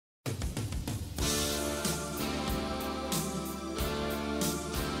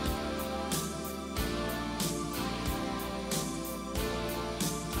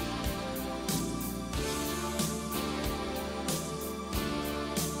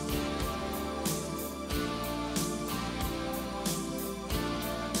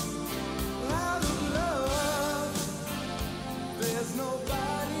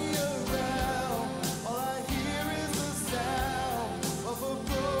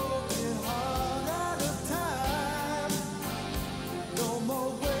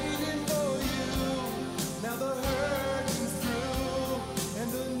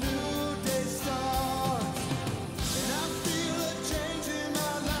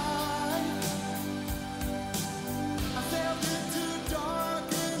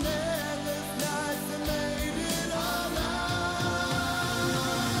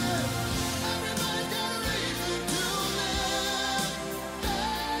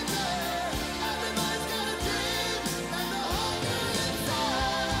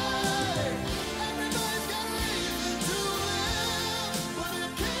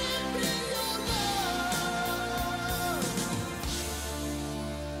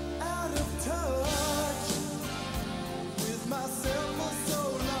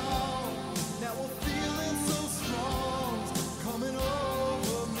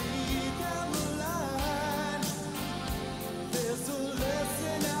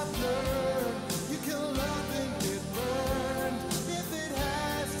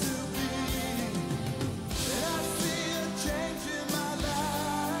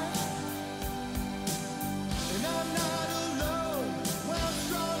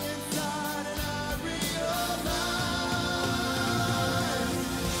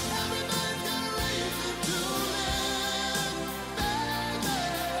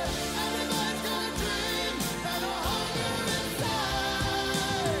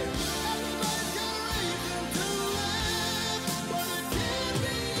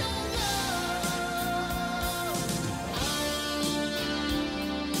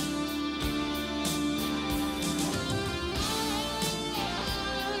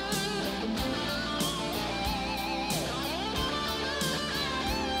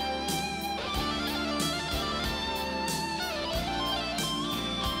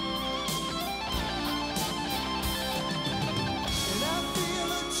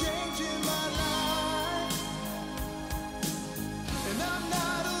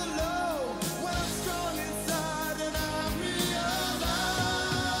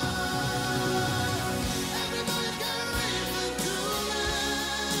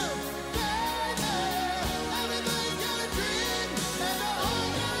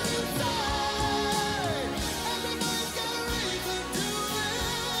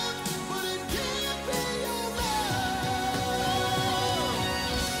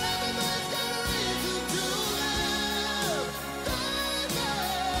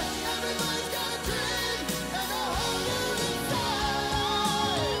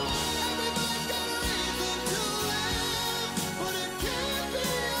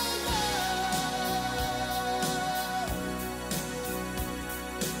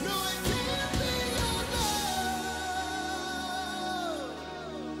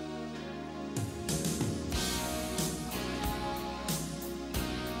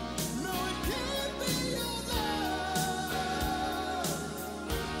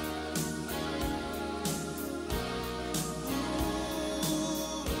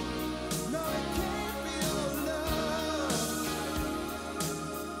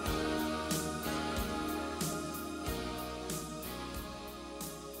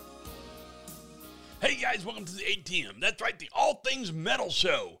Hey guys, welcome to the ATM. That's right, the All Things Metal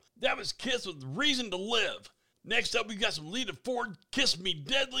Show. That was Kiss with Reason to Live. Next up, we've got some Lita Ford, Kiss Me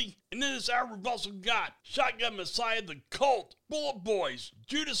Deadly. And in this hour, we've also got Shotgun Messiah, The Cult, Bullet Boys,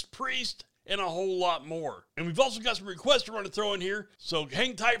 Judas Priest, and a whole lot more. And we've also got some requests we're going to throw in here, so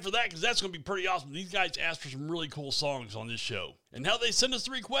hang tight for that because that's going to be pretty awesome. These guys asked for some really cool songs on this show. And how they send us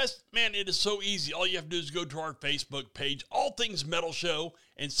the request? Man, it is so easy. All you have to do is go to our Facebook page, All Things Metal Show,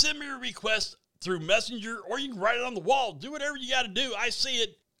 and send me a request through Messenger, or you can write it on the wall. Do whatever you got to do. I see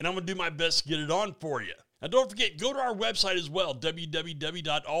it, and I'm going to do my best to get it on for you. Now, don't forget, go to our website as well,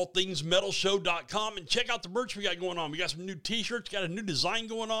 www.allthingsmetalshow.com, and check out the merch we got going on. We got some new t-shirts, got a new design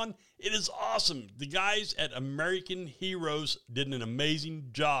going on. It is awesome. The guys at American Heroes did an amazing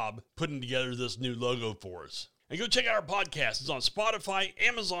job putting together this new logo for us. And go check out our podcast. It's on Spotify,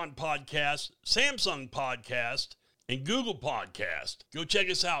 Amazon Podcast, Samsung Podcast, and Google Podcast. Go check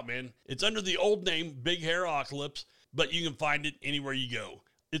us out, man. It's under the old name, Big Hair Ocalypse, but you can find it anywhere you go.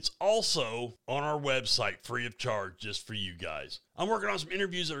 It's also on our website, free of charge, just for you guys. I'm working on some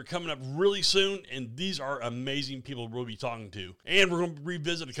interviews that are coming up really soon, and these are amazing people we'll be talking to. And we're going to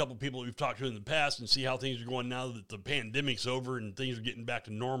revisit a couple people we've talked to in the past and see how things are going now that the pandemic's over and things are getting back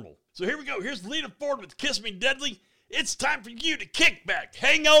to normal. So here we go. Here's Lita Ford with Kiss Me Deadly. It's time for you to kick back,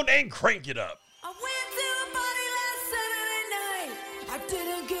 hang on, and crank it up. I went to a party last Saturday night. I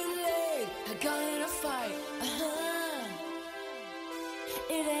didn't get laid. I got in a fight.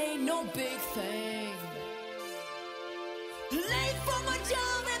 It ain't no big thing. Late for my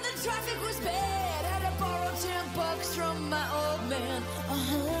job and the traffic was bad. Had to borrow $10 from my old man.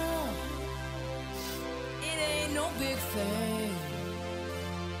 It ain't no big thing.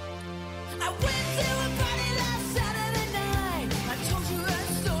 I went to a party last Saturday night. I told you that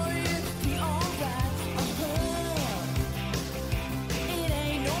story, it'd be alright. It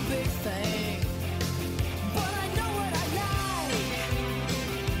ain't no big thing, but I know what I like.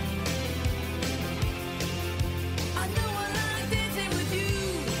 I know I like dancing with you,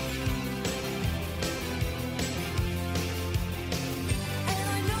 and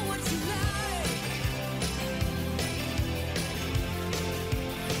I know what you like.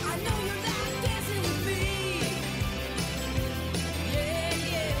 I know you like dancing with me.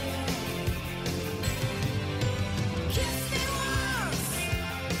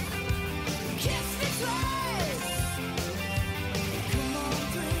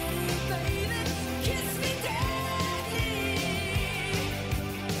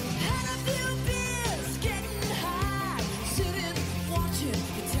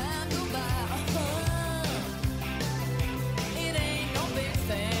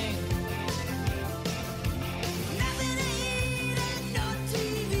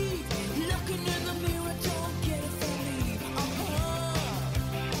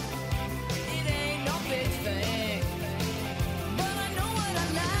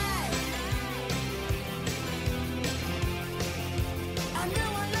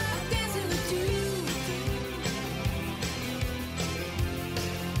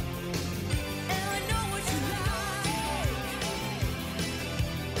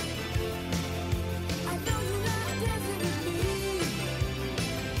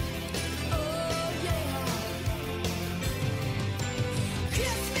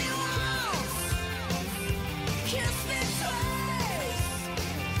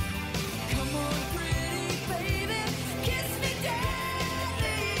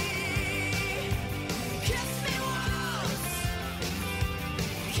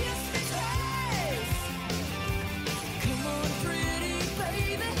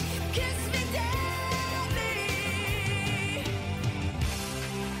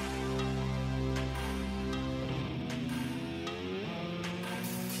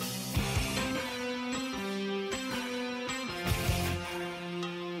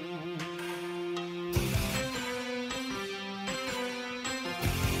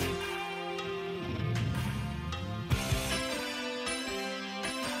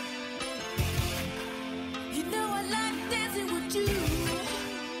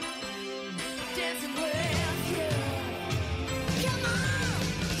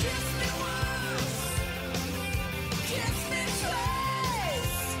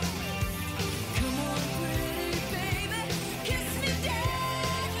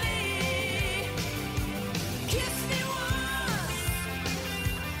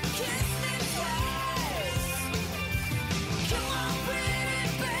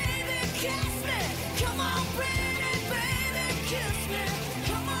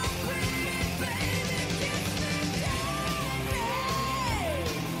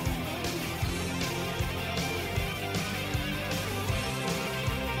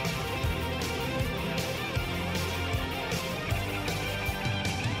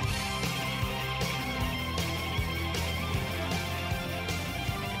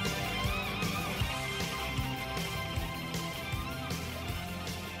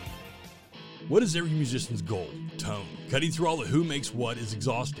 What is every musician's goal? Tone. Cutting through all the who makes what is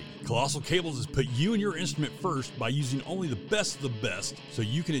exhausting. Colossal Cables has put you and your instrument first by using only the best of the best so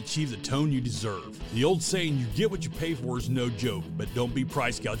you can achieve the tone you deserve. The old saying, you get what you pay for, is no joke, but don't be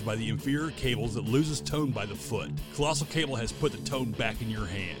price gouged by the inferior cables that loses tone by the foot. Colossal Cable has put the tone back in your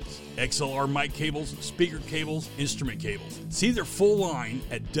hands. XLR mic cables, speaker cables, instrument cables. See their full line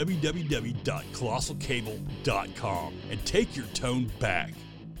at www.colossalcable.com and take your tone back.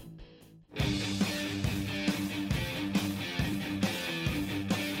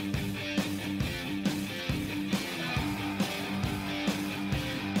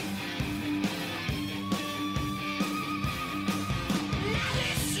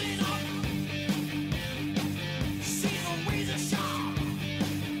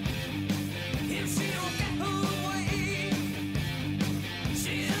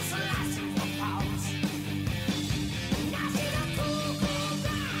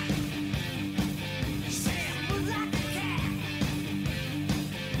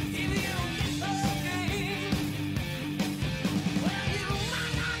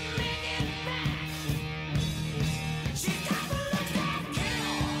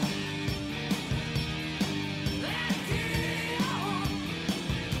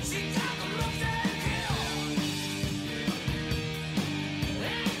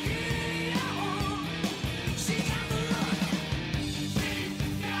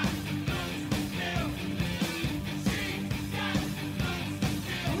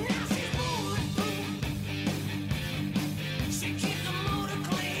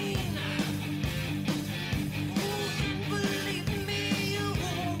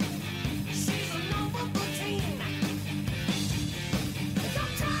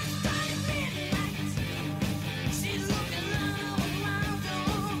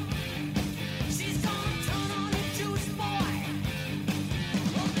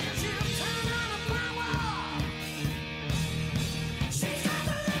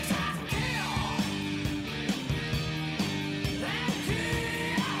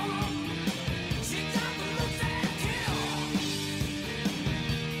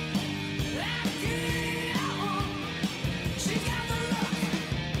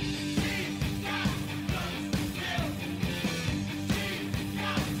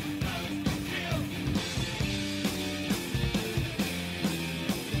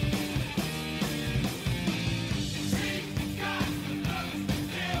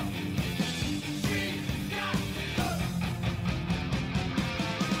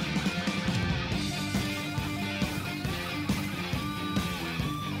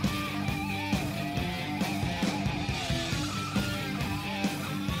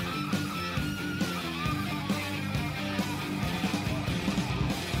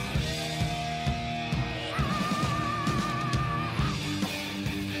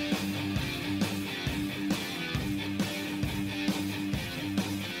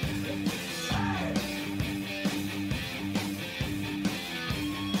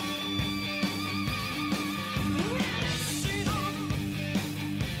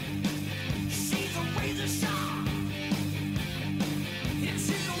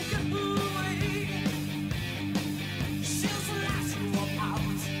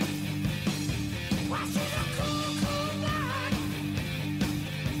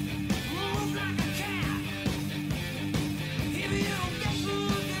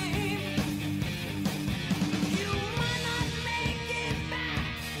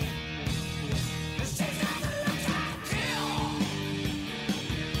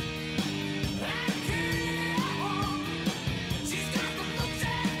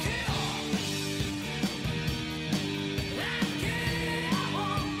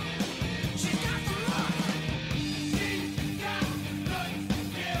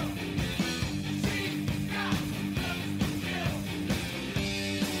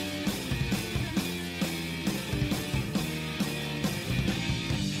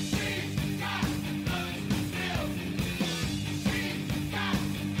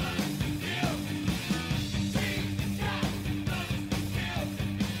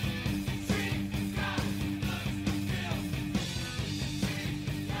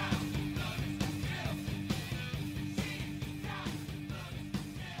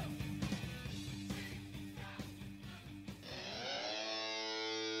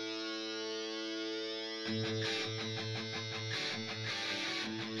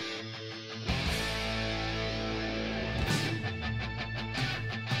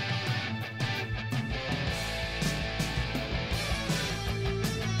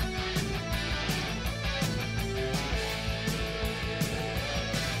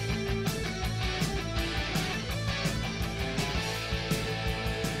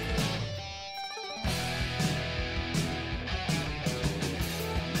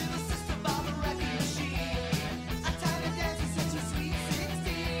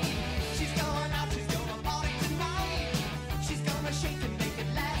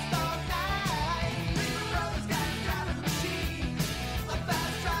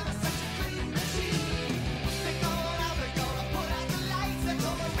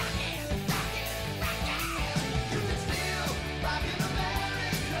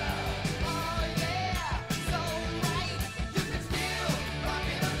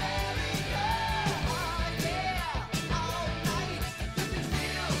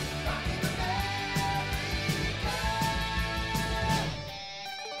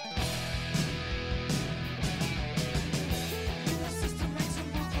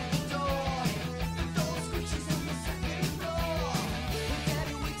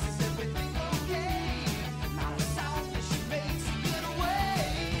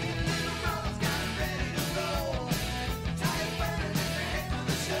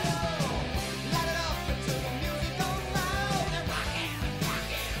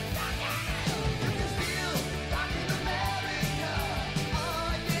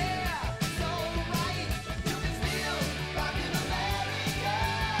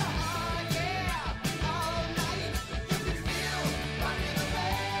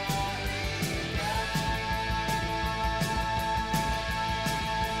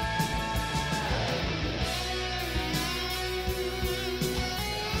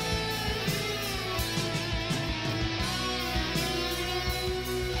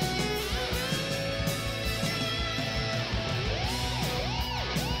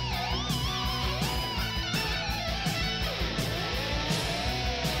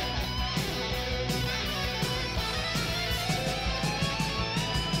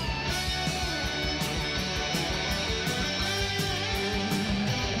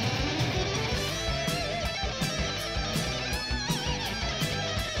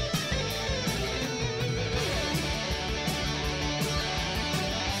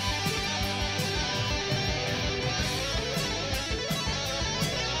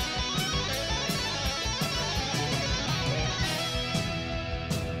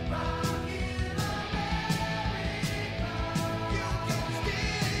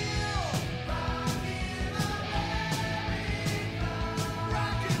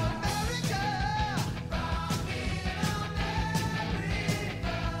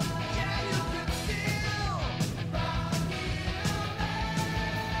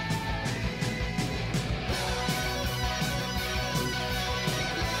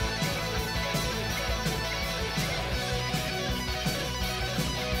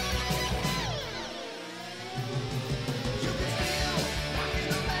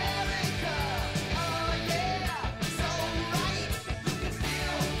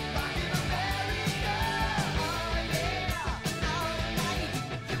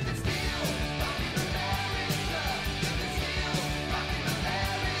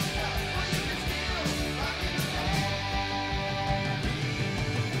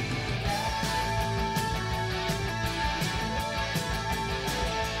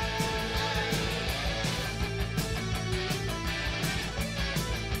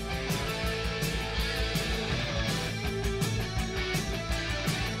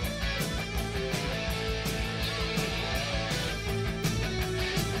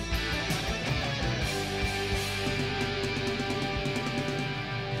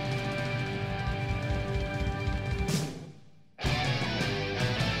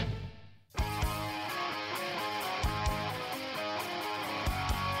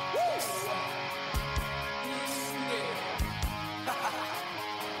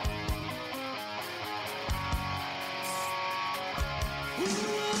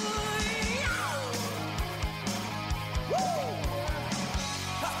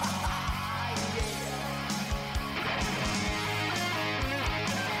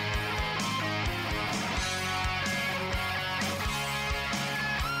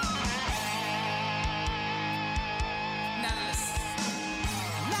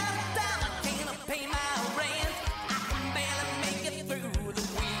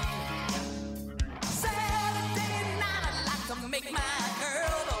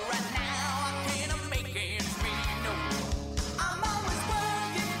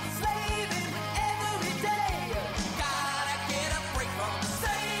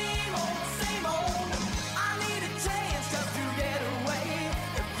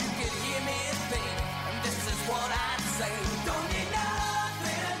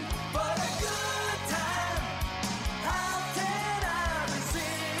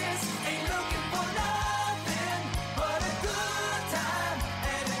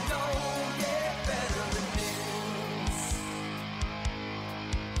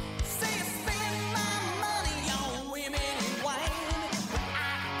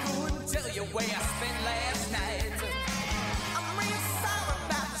 way I spent last night. I'm real sorry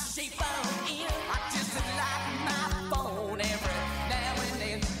about the shape I'm in. I just like my phone every now and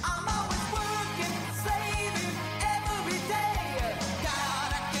then. I'm always working, saving every day.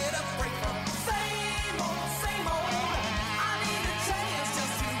 Gotta get a break from same old, same old. I need a chance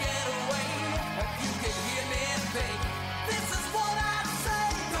just to get away. If you could hear me think, this is what I'd say.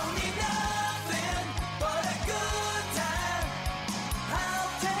 Don't need nothing but a good time. How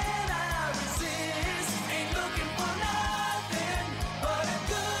can I resist? Ain't looking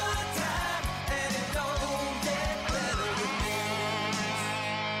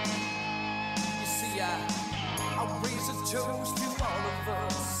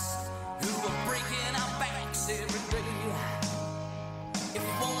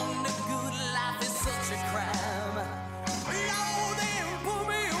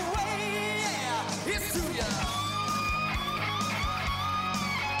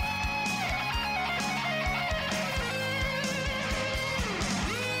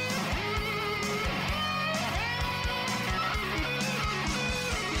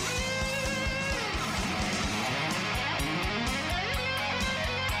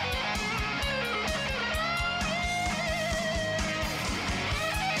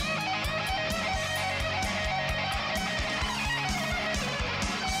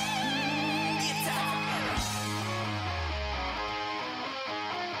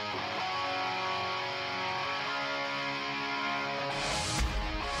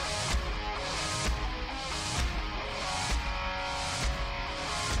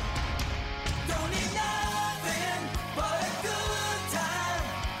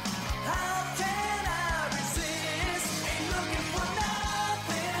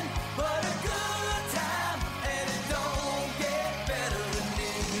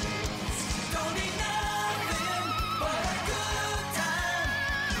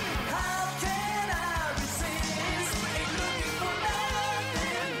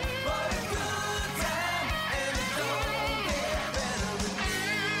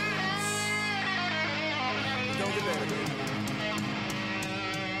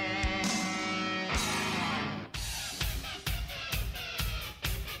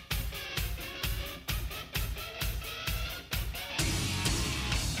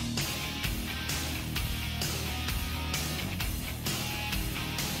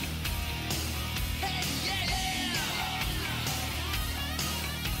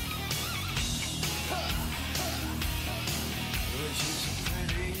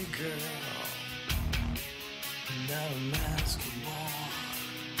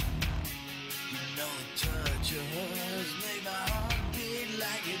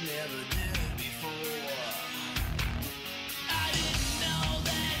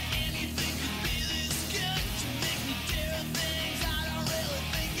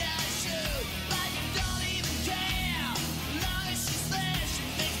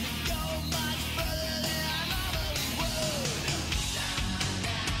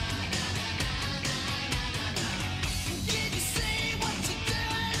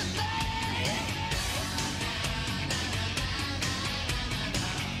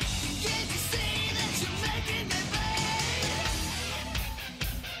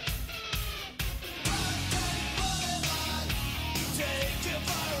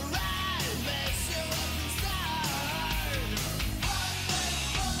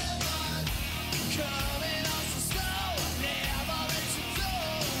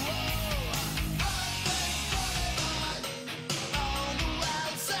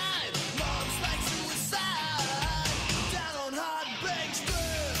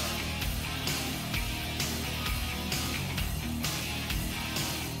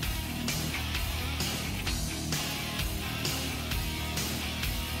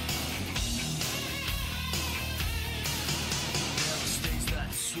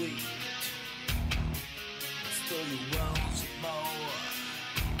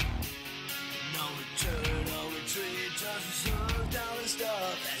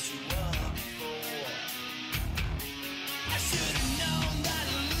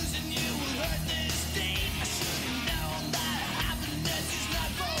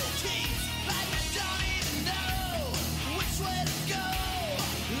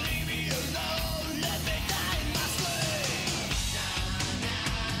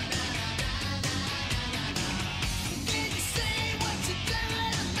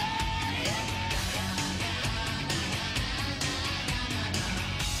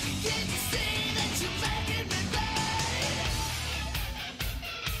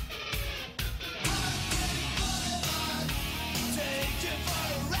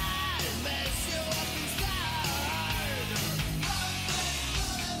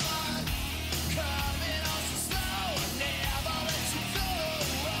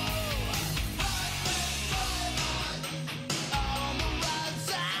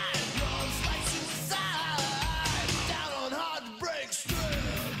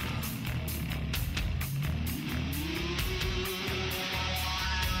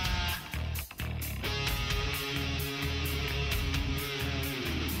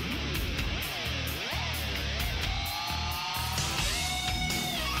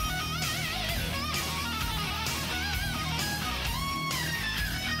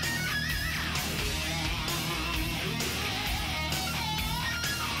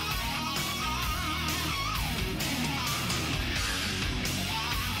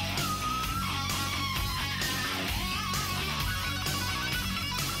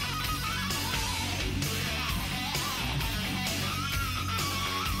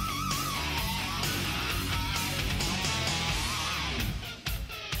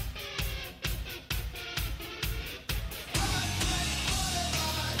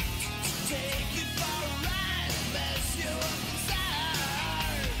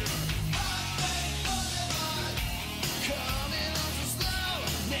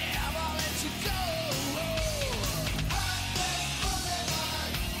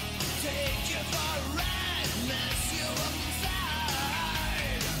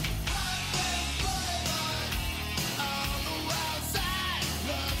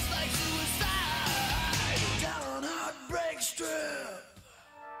Strip.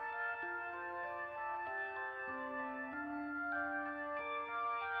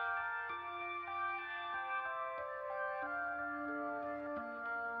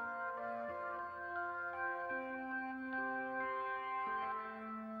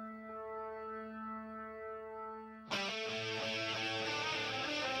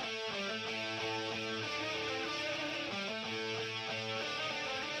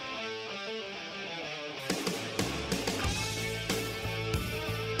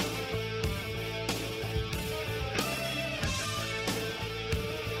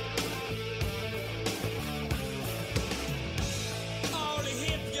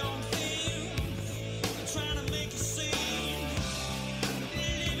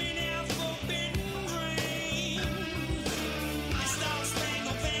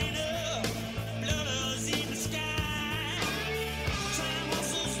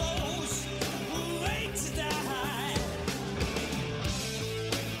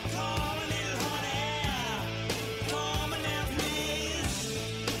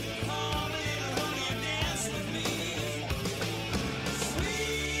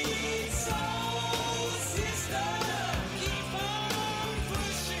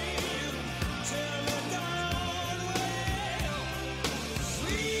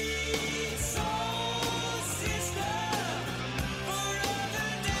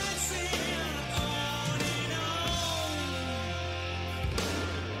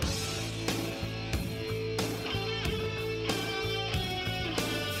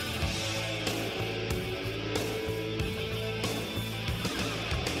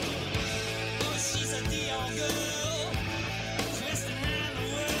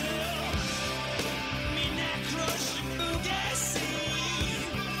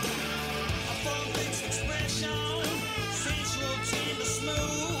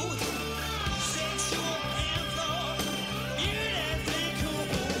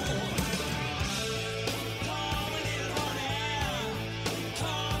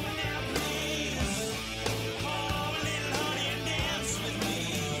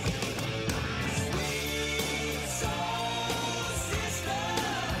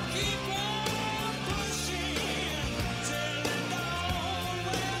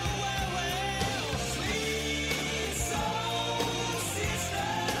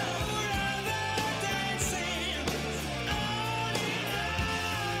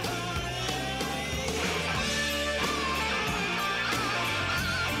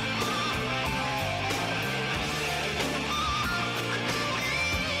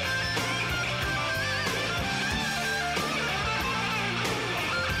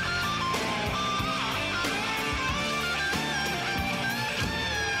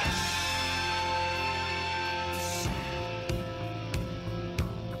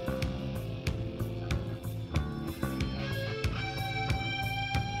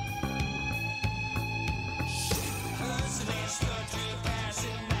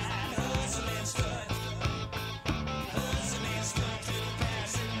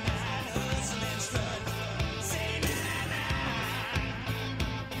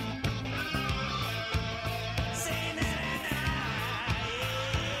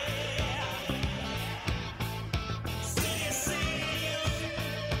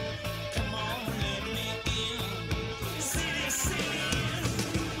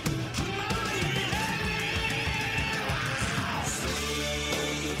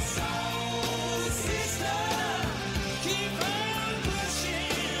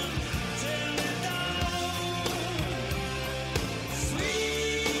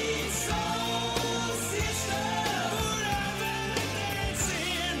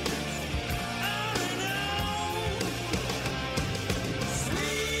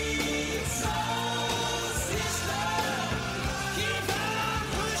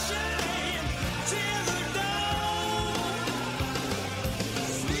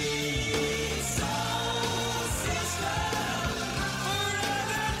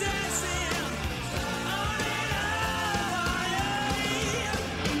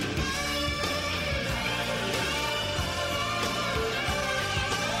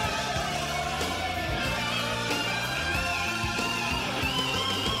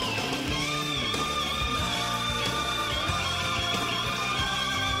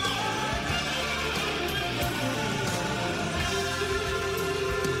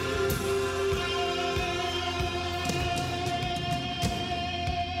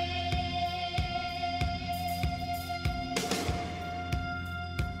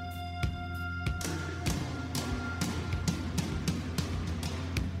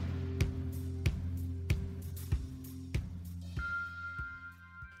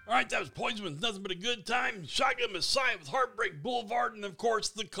 All right, that was Poison with Nothing But a Good Time, Shotgun Messiah with Heartbreak Boulevard, and of course,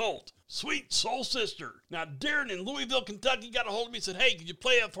 The Cult, Sweet Soul Sister. Now, Darren in Louisville, Kentucky got a hold of me and said, hey, could you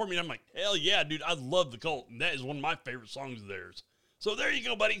play that for me? And I'm like, hell yeah, dude, I love The Cult, and that is one of my favorite songs of theirs. So there you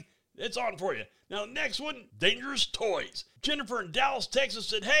go, buddy. It's on for you. Now, next one, Dangerous Toys. Jennifer in Dallas, Texas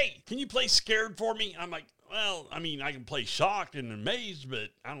said, hey, can you play Scared for me? I'm like, well, I mean, I can play Shocked and Amazed,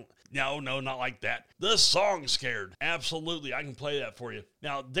 but I don't... No, not like that. The song Scared. Absolutely, I can play that for you.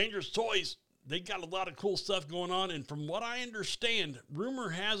 Now, Dangerous Toys, they got a lot of cool stuff going on, and from what I understand, rumor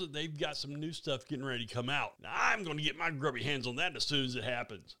has it they've got some new stuff getting ready to come out. Now, I'm going to get my grubby hands on that as soon as it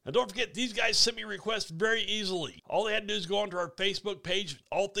happens. Now, don't forget, these guys sent me requests very easily. All they had to do is go onto our Facebook page,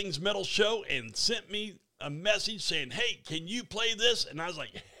 All Things Metal Show, and sent me a message saying, hey, can you play this? And I was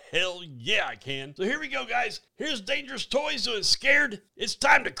like, hell yeah, I can. So here we go, guys. Here's Dangerous Toys doing Scared. It's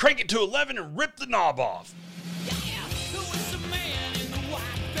time to crank it to 11 and rip the knob off. Yeah, who is the man in the white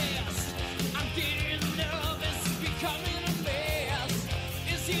vest? I'm getting nervous, becoming a mess.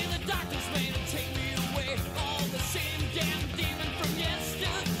 Is he the doctor's man to take me away? All the same damn demon from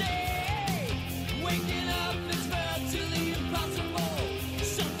yesterday. Waking up is virtually impossible.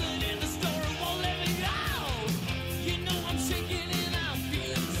 Something in the story won't let me go. You know I'm shaking and I'm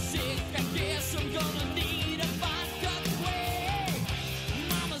feeling sick. I guess I'm gonna need a vodka quick.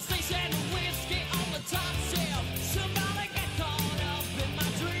 Mama's face and whiskey on the top shelf. Somebody get caught up in my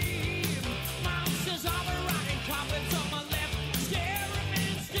dream. Mom says I'll be riding carpets on my left. Staring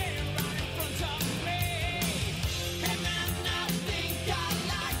right in front of me. And man, I think I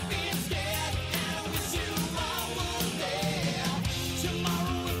like being scared. And I wish you all were there.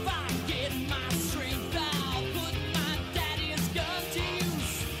 Tomorrow if I get my strength, I'll put my daddy's gun to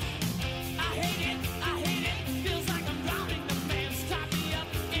use. I hate it, feels like I'm drowning. The man's tied me up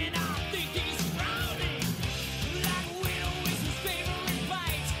and I think he's frowning. That widow is his favorite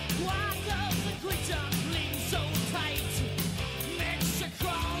bite. Why does the creature cling so tight? Makes a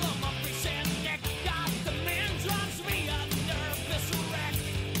crawl on my face and neck. God, the man drives me a nervous wreck.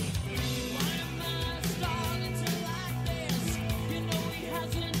 Why am I starting to like this? You know he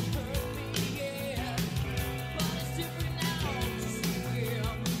hasn't hurt me yet. But it's different now, just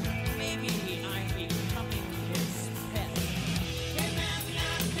him. Maybe I'm becoming his pet. And man,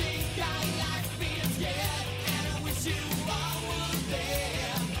 I think I like being scared. And I wish you all were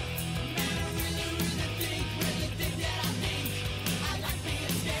there. Man, I really think that I like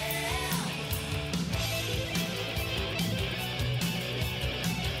being scared.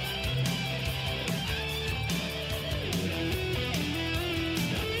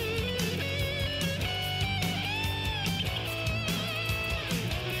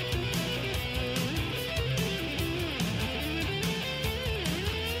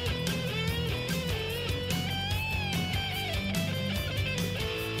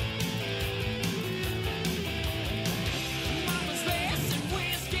 Mama's face and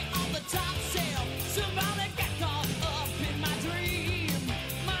whiskey on the top shelf. Somebody get caught up in my dream.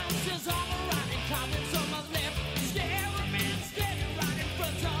 Mom says I'm a riding carpets on my left. Staring right in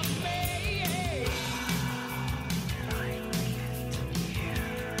front of me.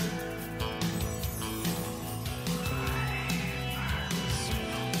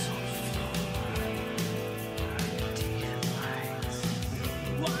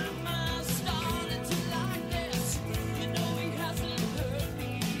 Why am I starting to like this? You know he hasn't hurt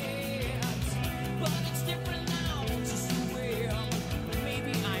me yet. But it's different now, just well.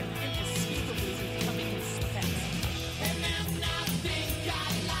 Maybe I'm inescapably becoming his pet. And man, I think I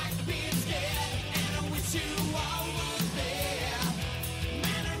like being scared. And I wish you all were there.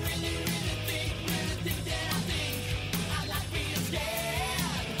 Man, I really think that I like being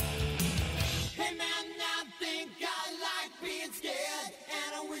scared. Hey man, I think I like being scared,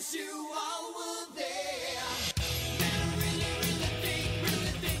 and I wish you all were there. Man, I really think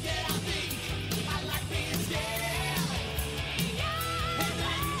that I like being scared. Hey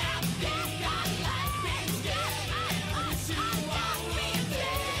man, I think I like being scared, and I wish you all were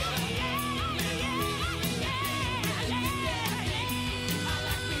there. I like being scared. I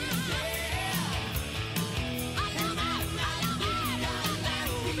like being scared.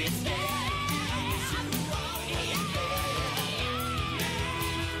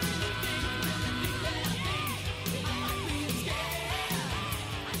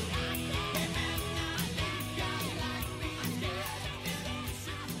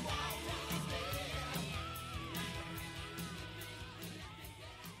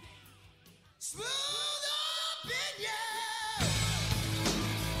 Smooth opinion.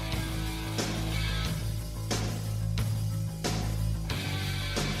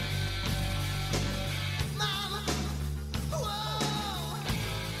 Mama, whoa.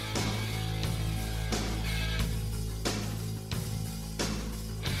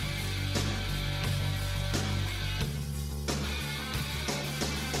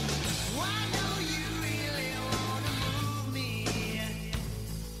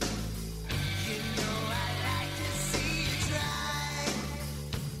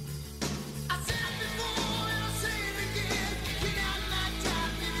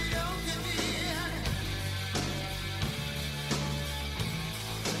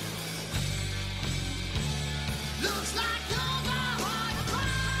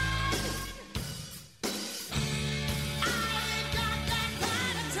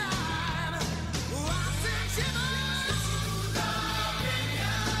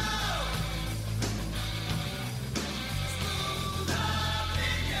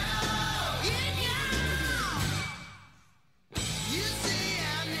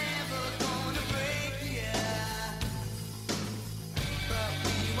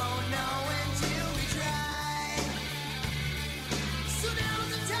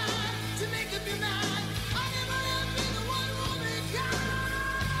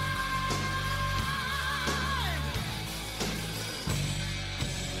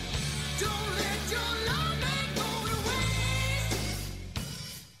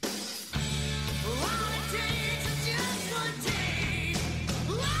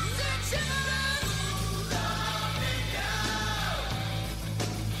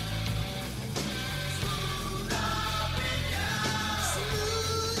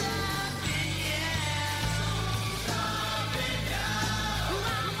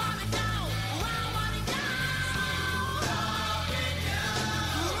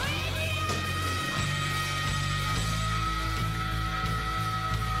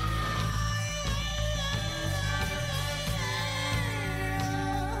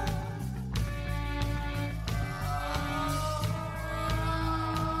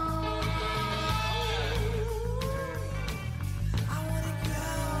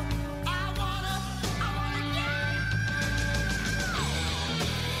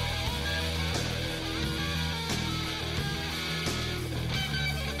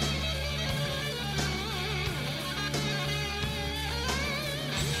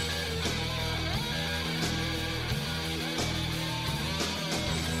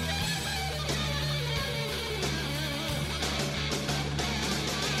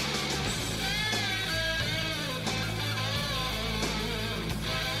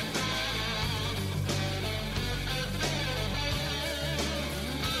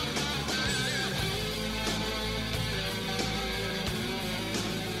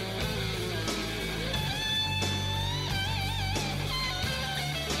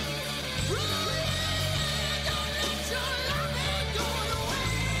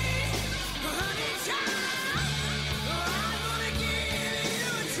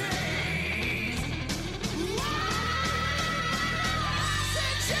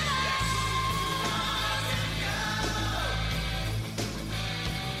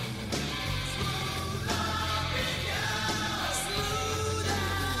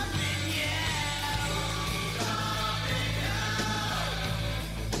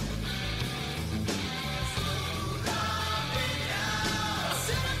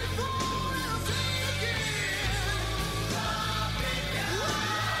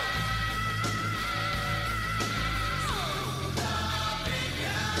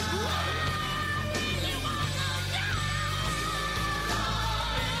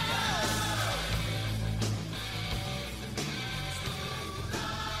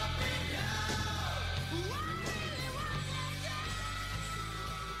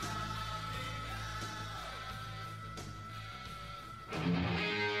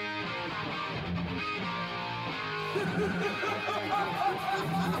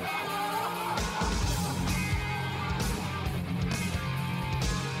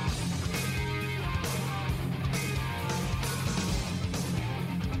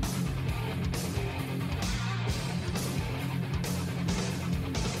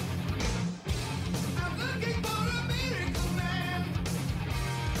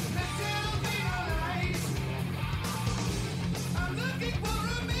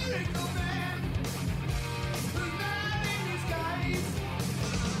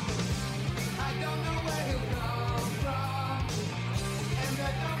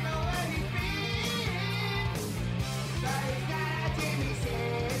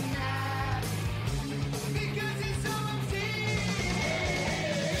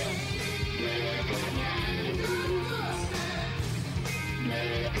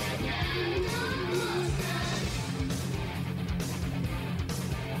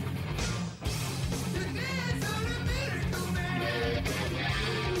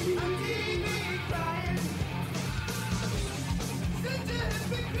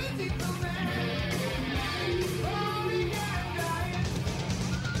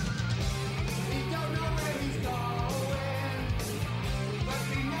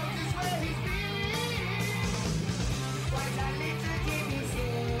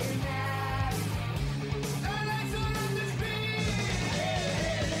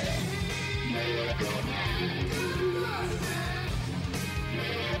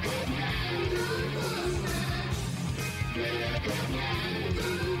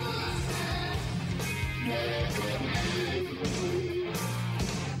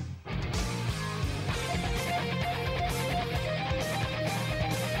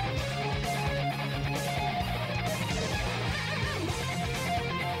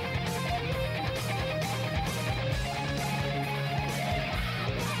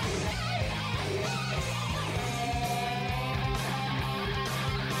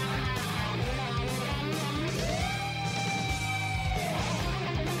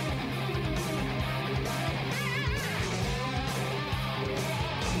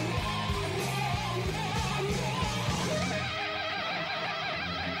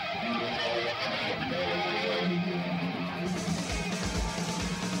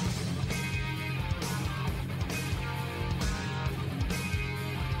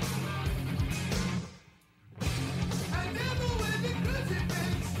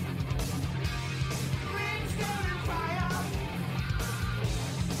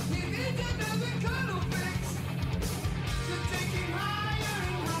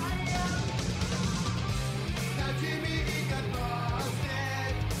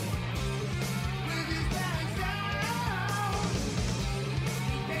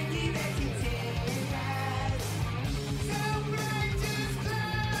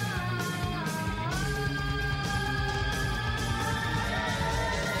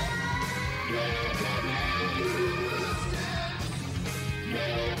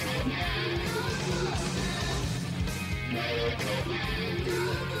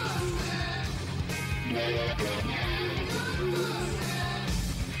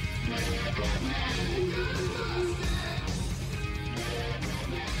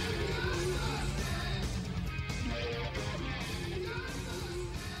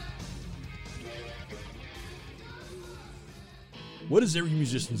 What is every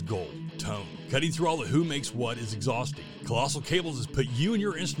musician's goal? Tone. Cutting through all the who makes what is exhausting. Colossal Cables has put you and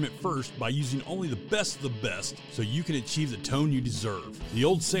your instrument first by using only the best of the best so you can achieve the tone you deserve. The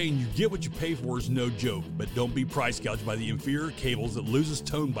old saying, you get what you pay for, is no joke, but don't be price gouged by the inferior cables that loses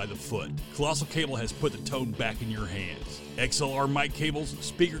tone by the foot. Colossal Cable has put the tone back in your hands. XLR mic cables,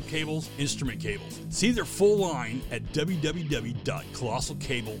 speaker cables, instrument cables. See their full line at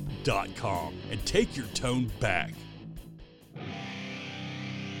www.colossalcable.com and take your tone back.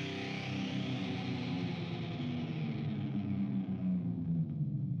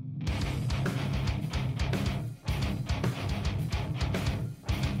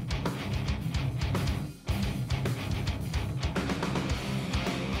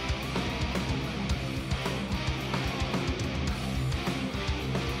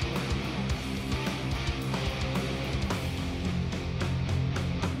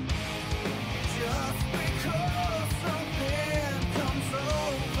 Just because something comes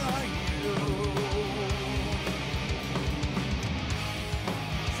over you,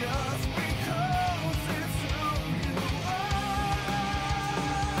 just because it's who you are,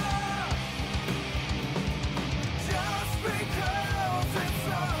 just because it's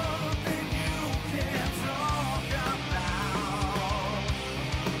something you can't talk about,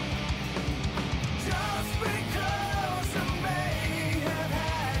 just because you may have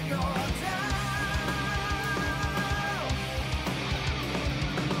had your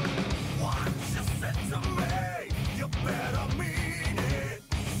what you said to me, you better mean it.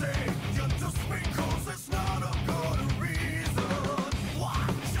 Say you just because it's not a good reason. What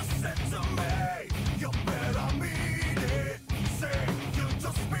you said to me, you better mean it. Say you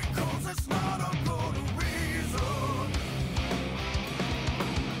just because it's not a good reason.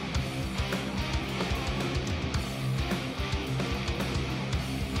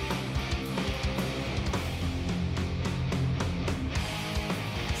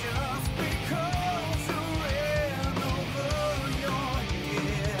 Just because you ran over your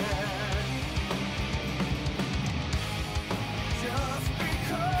head, just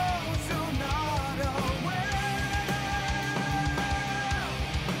because you're not aware,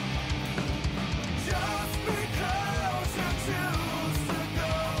 just because you choose to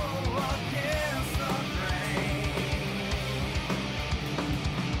go against the grain,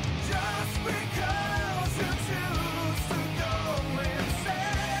 just because you choose to go insane.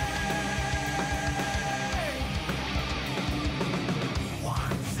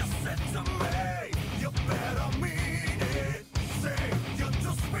 What you said to me, you better mean it. Say you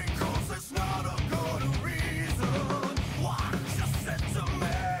just because it's not a good reason. What you said to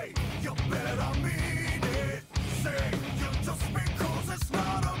me, you better mean it. Say you just because it's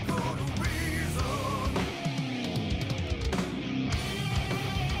not a good reason.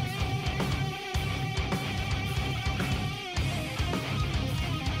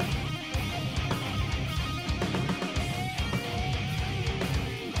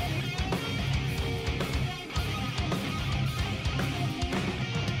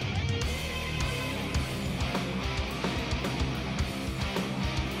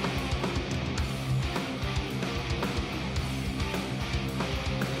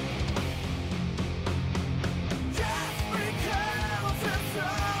 Just because it's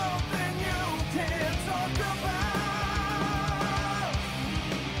something you can't talk about,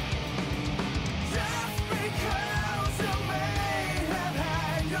 just because you may have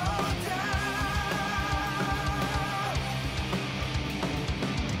had your doubt,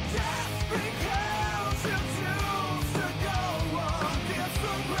 just because you choose to go against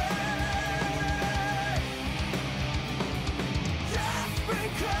the grain, just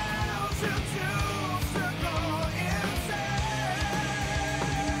because you choose to go insane.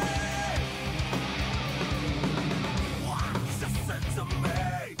 What you said to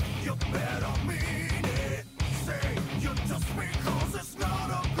me, you better mean it. Say you just because it's not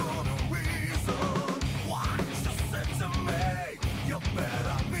a good reason. What you said to me, you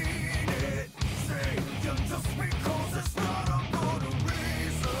better mean it. Say you just because it's not a good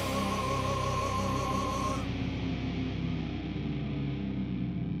reason.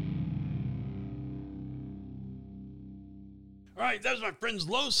 All right, that was my friends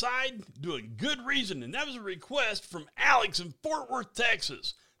Low Side doing Good Reason, and that was a request from Alex in Fort Worth,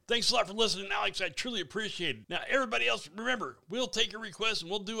 Texas. Thanks a lot for listening, Alex. I truly appreciate it. Now, everybody else, remember, we'll take your requests and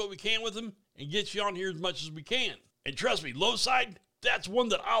we'll do what we can with them and get you on here as much as we can. And trust me, Low Side, that's one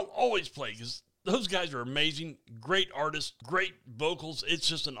that I'll always play because those guys are amazing, great artists, great vocals. It's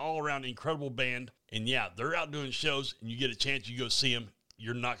just an all-around incredible band. And yeah, they're out doing shows and you get a chance, you go see them.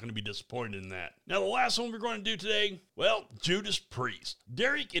 You're not going to be disappointed in that. Now, the last one we're going to do today, well, Judas Priest.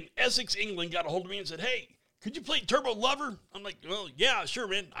 Derek in Essex, England got a hold of me and said, hey, could you play Turbo Lover? I'm like, well, yeah, sure,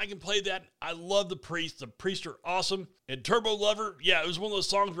 man. I can play that. I love the Priest. The Priests are awesome. And Turbo Lover, yeah, it was one of those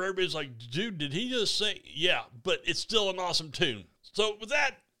songs where everybody's like, dude, did he just say? Yeah, but it's still an awesome tune. So with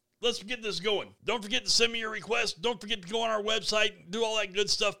that, let's get this going. Don't forget to send me your requests. Don't forget to go on our website and do all that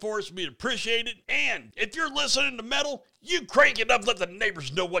good stuff for us. We'd appreciate it. And if you're listening to metal, you crank it up. Let the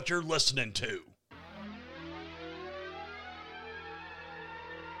neighbors know what you're listening to.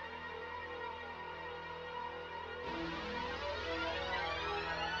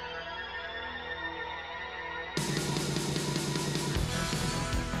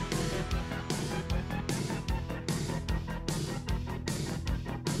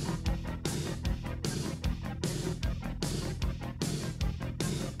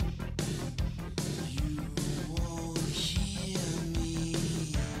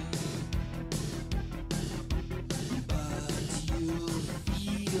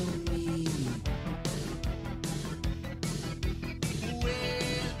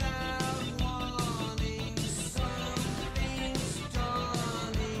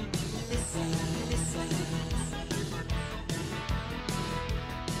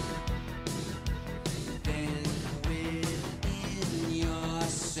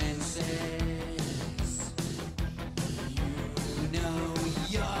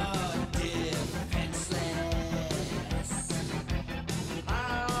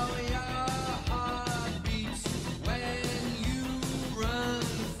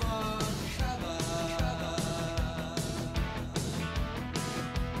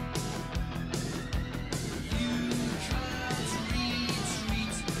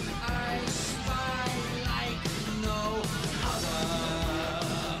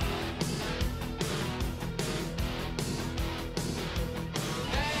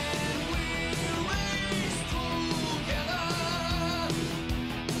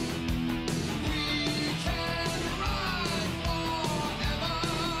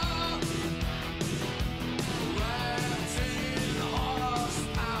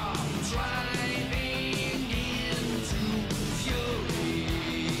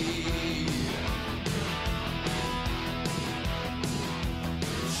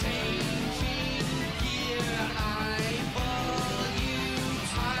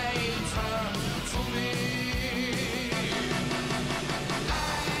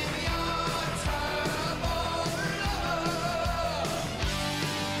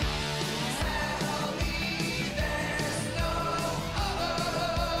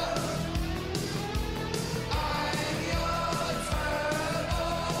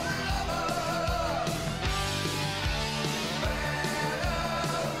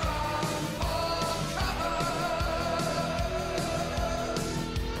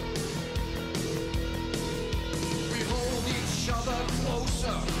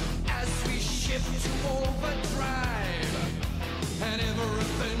 And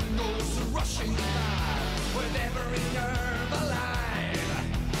everything goes rushing by with every nerve.